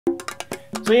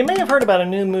So you may have heard about a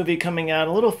new movie coming out,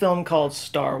 a little film called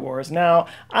Star Wars. Now,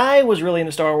 I was really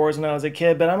into Star Wars when I was a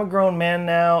kid, but I'm a grown man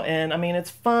now, and I mean,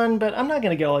 it's fun, but I'm not going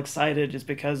to get all excited just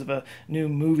because of a new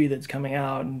movie that's coming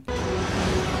out.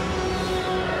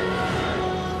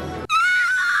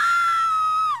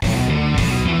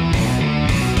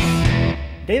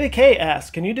 David K asks,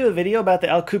 can you do a video about the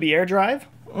Alcubierre Drive?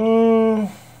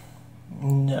 No.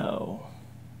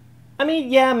 I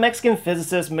mean, yeah, Mexican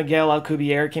physicist Miguel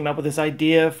Alcubierre came up with this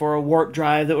idea for a warp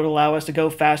drive that would allow us to go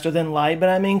faster than light, but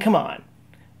I mean, come on.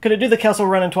 Could it do the Kessel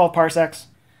Run in 12 parsecs?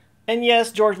 And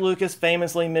yes, George Lucas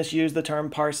famously misused the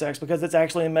term parsecs because it's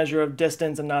actually a measure of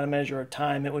distance and not a measure of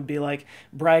time. It would be like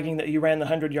bragging that you ran the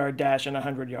 100-yard dash in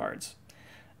 100 yards.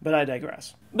 But I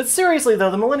digress. But seriously though,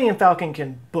 the Millennium Falcon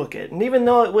can book it, and even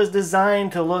though it was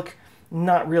designed to look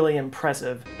not really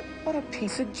impressive, what a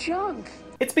piece of junk!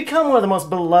 It's become one of the most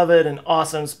beloved and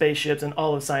awesome spaceships in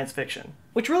all of science fiction.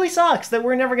 Which really sucks that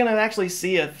we're never going to actually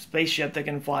see a spaceship that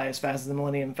can fly as fast as the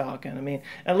Millennium Falcon. I mean,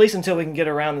 at least until we can get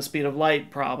around the speed of light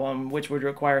problem, which would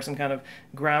require some kind of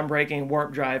groundbreaking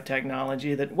warp drive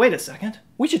technology that... Wait a second.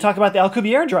 We should talk about the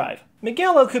Alcubierre Drive.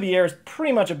 Miguel Alcubierre is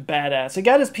pretty much a badass. He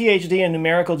got his PhD in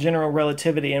numerical general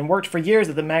relativity and worked for years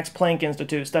at the Max Planck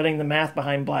Institute studying the math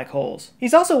behind black holes.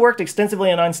 He's also worked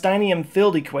extensively on Einsteinium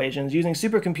field equations, using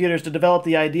supercomputers to develop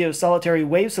the idea of solitary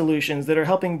wave solutions that are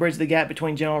helping bridge the gap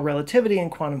between general relativity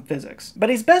and quantum physics. But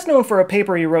he's best known for a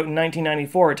paper he wrote in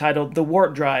 1994 titled The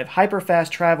Warp Drive, Hyperfast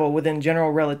Travel Within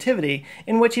General Relativity,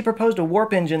 in which he proposed a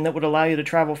warp engine that would allow you to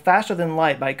travel faster than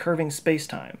light by curving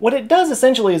spacetime. What it does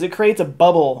essentially is it creates a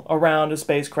bubble around a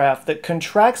spacecraft that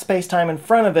contracts spacetime in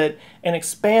front of it and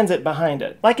expands it behind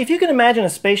it. Like if you can imagine a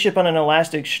spaceship on an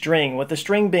elastic string, with the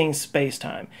string being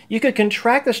spacetime, you could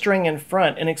contract the string in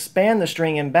front and expand the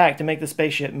string in back to make the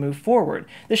spaceship move forward.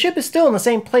 The ship is still in the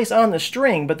same place on the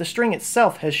string, but the string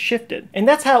itself has shifted. And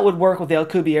that's how it would work with the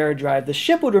Alcubierre Drive. The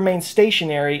ship would remain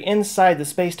stationary inside the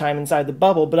spacetime inside the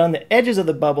bubble, but on the edges of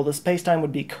the bubble, the spacetime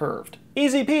would be curved.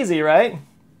 Easy peasy, right?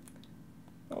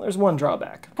 Well, there's one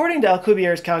drawback. According to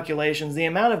Alcubierre's calculations, the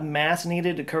amount of mass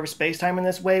needed to curve spacetime in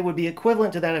this way would be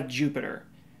equivalent to that of Jupiter.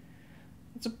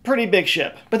 It's a pretty big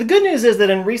ship. But the good news is that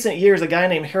in recent years, a guy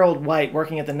named Harold White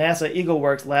working at the NASA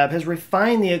EagleWorks lab has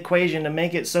refined the equation to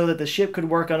make it so that the ship could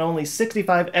work on only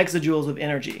 65 exajoules of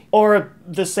energy, or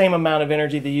the same amount of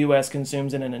energy the US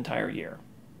consumes in an entire year.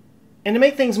 And to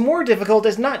make things more difficult,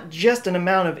 it's not just an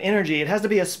amount of energy, it has to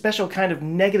be a special kind of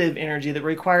negative energy that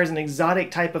requires an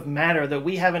exotic type of matter that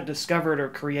we haven't discovered or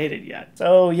created yet.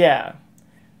 So yeah,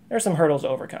 there's some hurdles to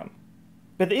overcome.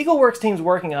 But the EagleWorks team's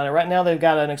working on it. Right now they've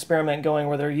got an experiment going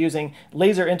where they're using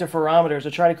laser interferometers to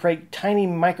try to create tiny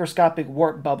microscopic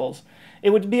warp bubbles.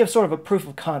 It would be a sort of a proof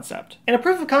of concept. And a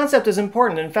proof of concept is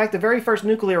important. In fact, the very first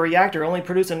nuclear reactor only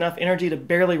produced enough energy to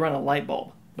barely run a light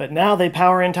bulb. But now they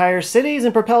power entire cities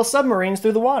and propel submarines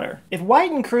through the water. If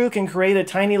White and crew can create a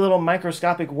tiny little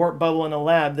microscopic warp bubble in a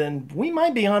lab, then we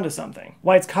might be onto something.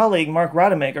 White's colleague, Mark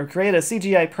Rademacher, created a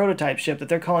CGI prototype ship that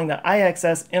they're calling the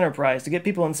IXS Enterprise to get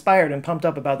people inspired and pumped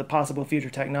up about the possible future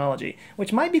technology,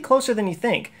 which might be closer than you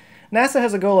think. NASA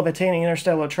has a goal of attaining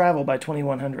interstellar travel by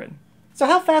 2100. So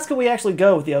how fast could we actually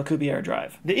go with the Alcubierre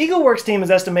Drive? The EagleWorks team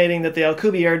is estimating that the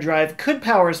Alcubierre Drive could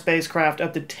power a spacecraft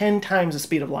up to 10 times the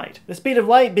speed of light. The speed of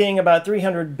light being about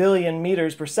 300 billion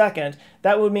meters per second,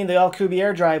 that would mean the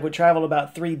Alcubierre Drive would travel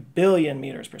about 3 billion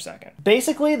meters per second.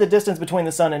 Basically, the distance between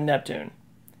the Sun and Neptune.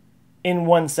 In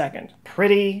 1 second.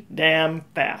 Pretty damn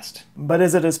fast. But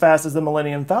is it as fast as the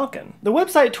Millennium Falcon? The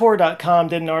website Tor.com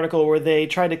did an article where they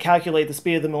tried to calculate the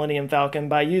speed of the Millennium Falcon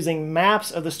by using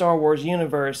maps of the Star Wars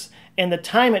universe and the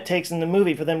time it takes in the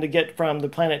movie for them to get from the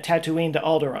planet Tatooine to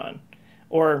Alderaan.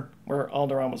 Or where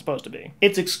Alderaan was supposed to be.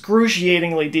 It's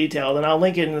excruciatingly detailed, and I'll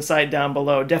link it in the site down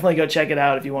below. Definitely go check it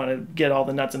out if you want to get all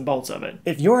the nuts and bolts of it.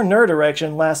 If your nerd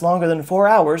erection lasts longer than 4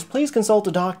 hours, please consult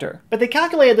a doctor. But they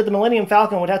calculated that the Millennium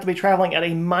Falcon would have to be traveling at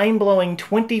a mind-blowing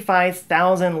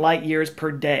 25,000 light years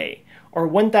per day, or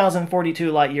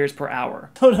 1,042 light years per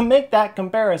hour. So to make that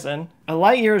comparison, a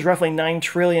light year is roughly 9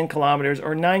 trillion kilometers,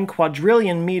 or 9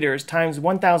 quadrillion meters times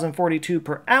 1,042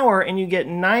 per hour, and you get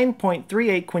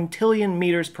 9.38 quintillion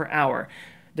meters per hour.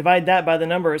 Divide that by the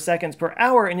number of seconds per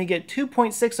hour, and you get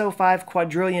 2.605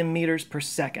 quadrillion meters per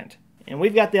second. And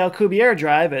we've got the Alcubierre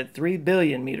Drive at 3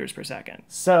 billion meters per second.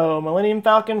 So, Millennium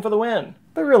Falcon for the win.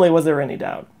 But really, was there any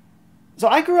doubt? So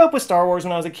I grew up with Star Wars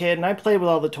when I was a kid, and I played with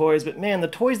all the toys, but man, the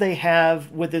toys they have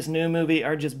with this new movie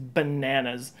are just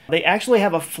bananas. They actually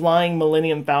have a flying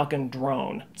Millennium Falcon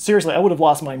drone. Seriously, I would have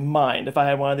lost my mind if I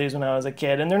had one of these when I was a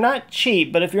kid, and they're not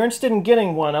cheap, but if you're interested in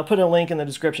getting one, I'll put a link in the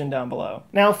description down below.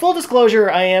 Now, full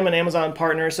disclosure, I am an Amazon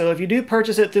partner, so if you do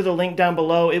purchase it through the link down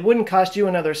below, it wouldn't cost you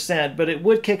another cent, but it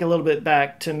would kick a little bit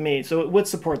back to me, so it would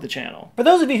support the channel. For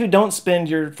those of you who don't spend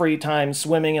your free time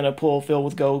swimming in a pool filled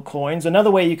with gold coins,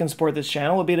 another way you can support this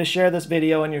channel would be to share this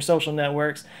video on your social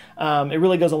networks. It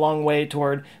really goes a long way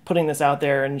toward putting this out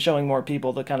there and showing more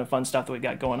people the kind of fun stuff that we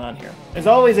got going on here. As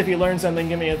always, if you learned something,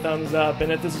 give me a thumbs up,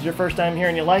 and if this is your first time here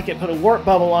and you like it, put a warp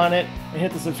bubble on it and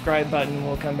hit the subscribe button, and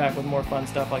we'll come back with more fun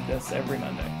stuff like this every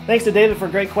Monday. Thanks to David for a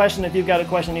great question. If you've got a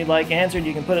question you'd like answered,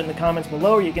 you can put it in the comments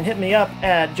below, or you can hit me up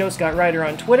at Joe Scott Writer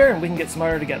on Twitter, and we can get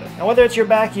smarter together. Now, whether it's your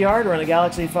backyard or in a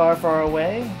galaxy far, far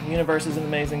away, the universe is an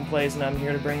amazing place, and I'm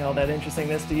here to bring all that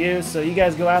interestingness to you. So you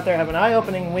guys go out there, have an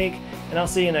eye-opening week, and I'll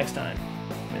see you next time.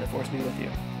 May the Force be with you.